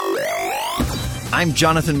I'm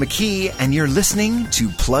Jonathan McKee, and you're listening to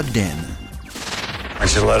Plugged In. I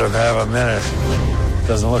should let him have a minute.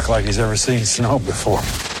 Doesn't look like he's ever seen snow before.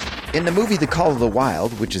 In the movie The Call of the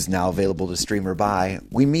Wild, which is now available to stream or buy,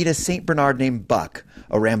 we meet a St. Bernard named Buck,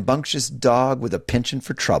 a rambunctious dog with a penchant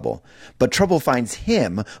for trouble. But trouble finds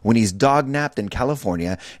him when he's dog-napped in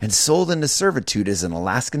California and sold into servitude as an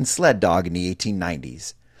Alaskan sled dog in the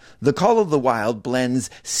 1890s. The Call of the Wild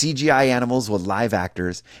blends CGI animals with live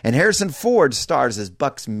actors, and Harrison Ford stars as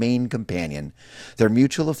Buck's main companion. Their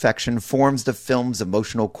mutual affection forms the film's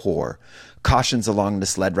emotional core. Cautions along the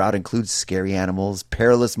sled route include scary animals,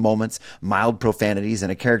 perilous moments, mild profanities,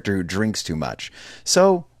 and a character who drinks too much.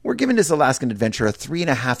 So, we're giving this Alaskan adventure a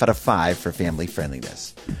 3.5 out of 5 for family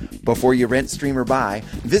friendliness. Before you rent, stream, or buy,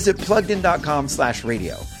 visit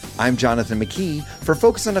pluggedin.com/radio. I'm Jonathan McKee for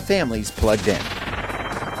Focus on the Family's Plugged In.